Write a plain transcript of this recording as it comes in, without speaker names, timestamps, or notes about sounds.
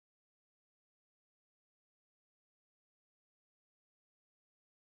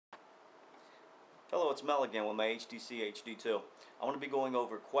Hello, it's Mel again with my HTC HD2. I want to be going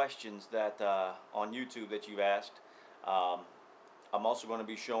over questions that on YouTube that you've asked. Um, I'm also going to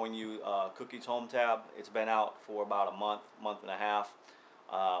be showing you Cookies Home Tab. It's been out for about a month and a half.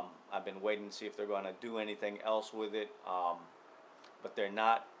 I've been waiting to see if they're going to do anything else with it, but they're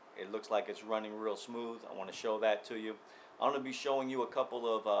not. It looks like it's running real smooth. I want to show that to you. I'm going to be showing you a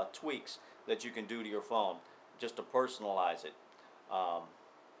couple of tweaks that you can do to your phone just to personalize it.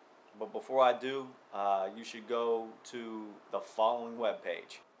 But before I do, you should go to the following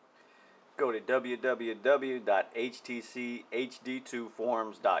webpage. Go to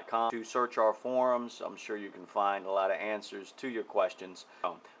www.htchd2forums.com to search our forums. I'm sure you can find a lot of answers to your questions.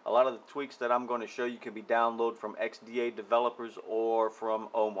 A lot of the tweaks that I'm going to show you can be downloaded from XDA developers or from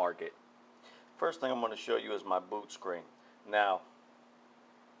OMarket. First thing I'm going to show you is my boot screen. Now,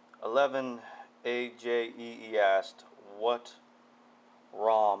 11AJEE asked, what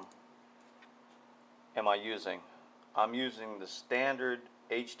ROM am I using? I'm using the standard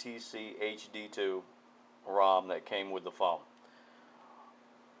HTC HD2 ROM that came with the phone.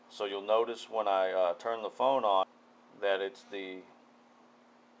 So you'll notice when I turn the phone on that it's the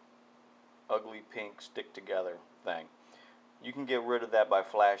ugly pink stick together thing. You can get rid of that by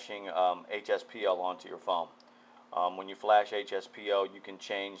flashing HSPL onto your phone. When you flash HSPL, you can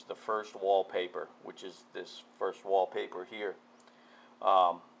change the first wallpaper, which is this first wallpaper here.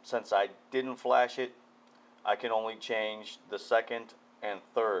 Since I didn't flash it, I can only change the second and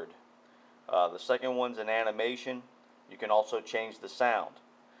third. The second one's an animation. You can also change the sound.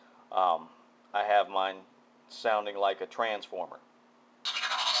 I have mine sounding like a transformer,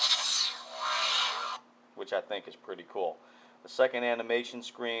 which I think is pretty cool. The second animation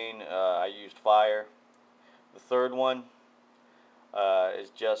screen, I used fire. The third one is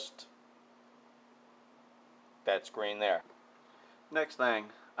just that screen there. Next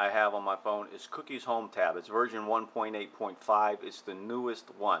thing I have on my phone is Cookies Home Tab. It's version 1.8.5. It's the newest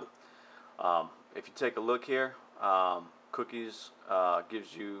one. If you take a look here, Cookies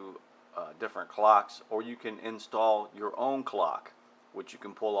gives you different clocks, or you can install your own clock, which you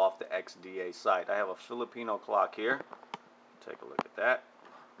can pull off the XDA site. I have a Filipino clock here. Take a look at that.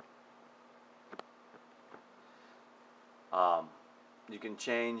 You can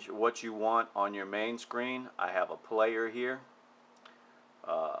change what you want on your main screen. I have a player here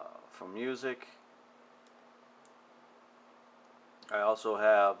for music. I also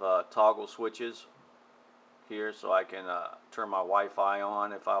have toggle switches here, so I can turn my Wi-Fi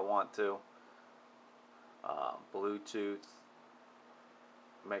on if I want to. Bluetooth,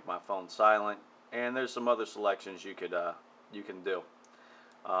 make my phone silent, and there's some other selections you can do.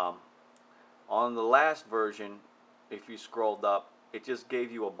 On the last version, if you scrolled up, it just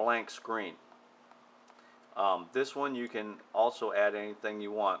gave you a blank screen. This one you can also add anything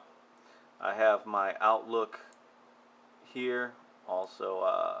you want. I have my Outlook here,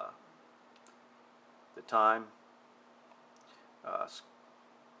 also the time.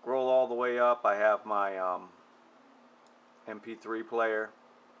 Scroll all the way up, I have my MP3 player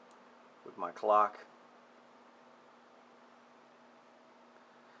with my clock.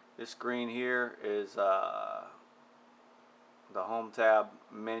 This screen here is the Home Tab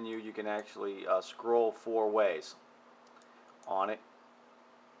menu. You can actually scroll 4 ways on it.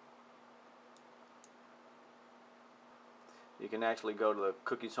 You can actually go to the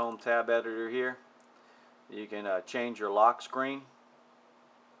Cookies Home Tab editor here. You can change your lock screen.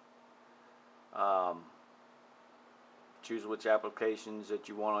 Choose which applications that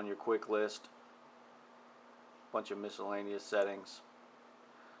you want on your quick list. Bunch of miscellaneous settings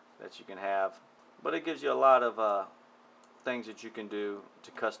that you can have. But it gives you a lot of things that you can do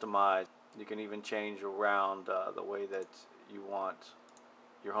to customize. You can even change around the way that you want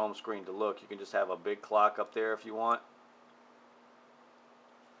your home screen to look. You can just have a big clock up there if you want,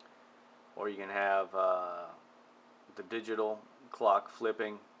 or you can have the digital clock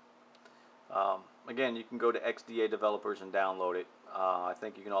flipping. Again, you can go to XDA developers and download it. I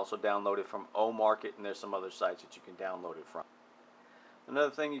think you can also download it from OMarket, and there's some other sites that you can download it from.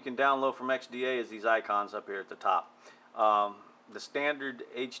 Another thing you can download from XDA is these icons up here at the top. The standard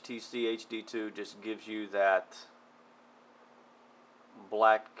HTC HD2 just gives you that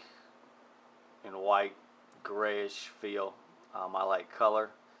black and white grayish feel. I like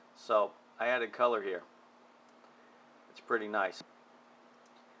color, so I added color here. It's pretty nice.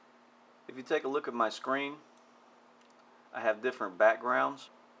 If you take a look at my screen, I have different backgrounds.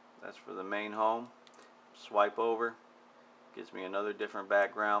 That's for the main home. Swipe over, gives me another different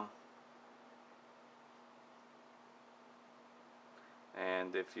background.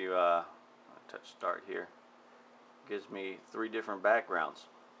 And if you touch start here, gives me 3 different backgrounds.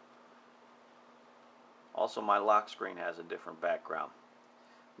 Also, my lock screen has a different background.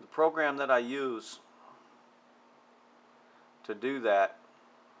 The program that I use to do that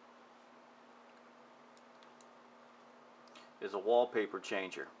is a wallpaper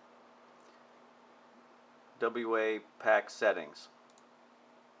changer. WA Pack Settings.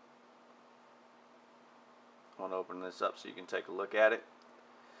 I want to open this up so you can take a look at it.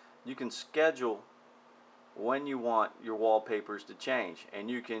 You can schedule when you want your wallpapers to change, and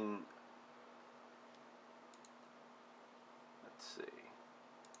you can, let's see,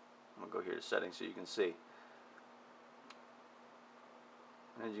 I'm going to go here to settings so you can see.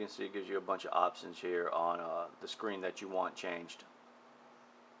 As you can see, it gives you a bunch of options here on the screen that you want changed.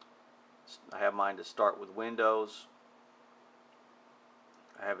 I have mine to start with Windows.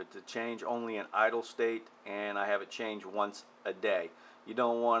 I have it to change only in idle state, and I have it change once a day. You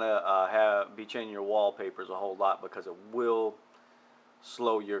don't want to be changing your wallpapers a whole lot because it will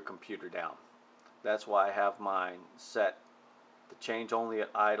slow your computer down. That's why I have mine set to change only at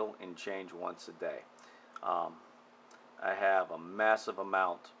idle and change once a day. I have a massive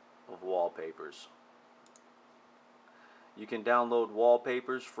amount of wallpapers. You can download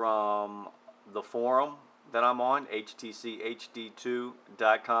wallpapers from the forum that I'm on, HTC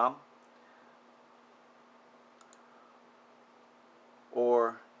HD2.com,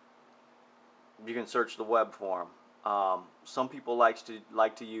 or you can search the web forum. Some people like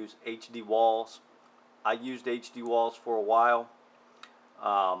to use HD walls. I used HD walls for a while.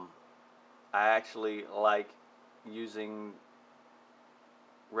 I actually like using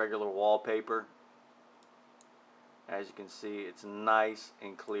regular wallpaper. As you can see, it's nice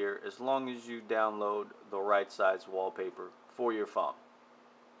and clear as long as you download the right size wallpaper for your phone.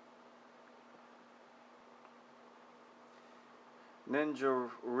 Ninja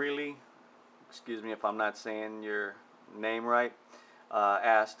Wylie, excuse me if I'm not saying your name right,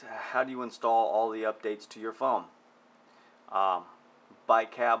 asked, how do you install all the updates to your phone? By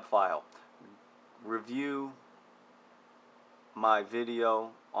cab file. Review my video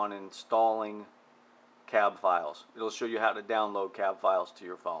on installing cab files. It'll show you how to download cab files to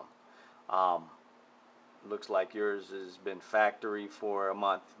your phone. Looks like yours has been factory for a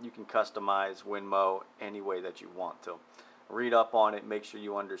month. You can customize Winmo any way that you want to. Read up on it, make sure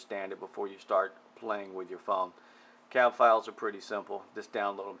you understand it before you start playing with your phone. Cab files are pretty simple. Just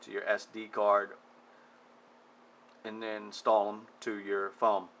download them to your SD card and then install them to your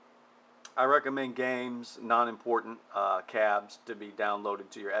phone. I recommend games, non-important cabs to be downloaded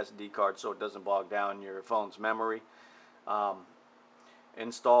to your SD card so it doesn't bog down your phone's memory.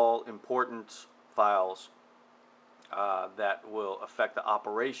 Install important files that will affect the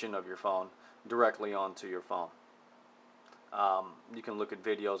operation of your phone directly onto your phone. You can look at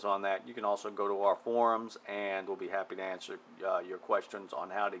videos on that. You can also go to our forums, and we'll be happy to answer your questions on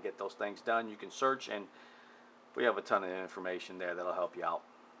how to get those things done. You can search, and we have a ton of information there that'll help you out.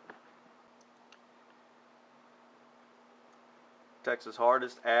 Texas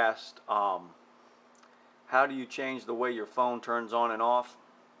Hardest asked, how do you change the way your phone turns on and off?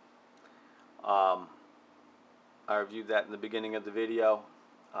 I reviewed that in the beginning of the video.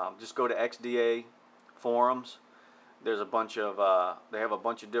 Just go to XDA forums. There's a bunch of they have a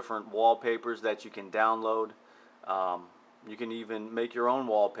bunch of different wallpapers that you can download. You can even make your own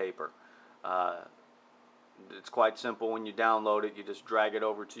wallpaper. It's quite simple. When you download it, you just drag it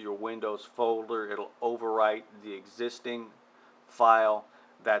over to your Windows folder. It'll overwrite the existing file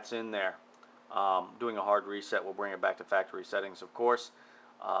that's in there. Doing a hard reset will bring it back to factory settings, of course.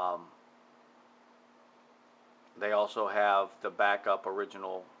 They also have the backup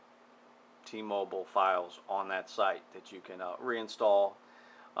original T-Mobile files on that site that you can reinstall.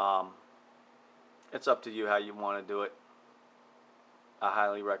 It's up to you how you want to do it. I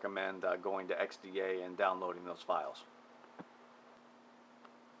highly recommend going to XDA and downloading those files.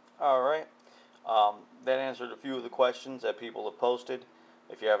 Alright, that answered a few of the questions that people have posted.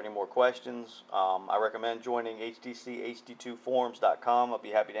 If you have any more questions, I recommend joining HTC HD2forums.com. I'll be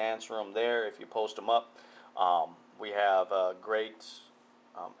happy to answer them there if you post them up. We have great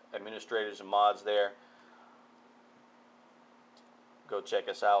administrators and mods there. Go check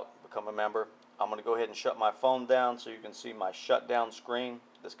us out, become a member. I'm going to go ahead and shut my phone down so you can see my shutdown screen.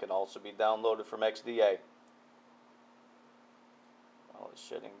 This can also be downloaded from XDA. While it's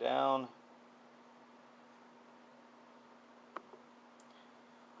shutting down.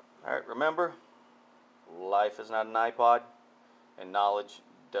 Alright, remember, life is not an iPod, and knowledge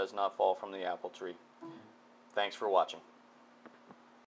does not fall from the apple tree. Thanks for watching.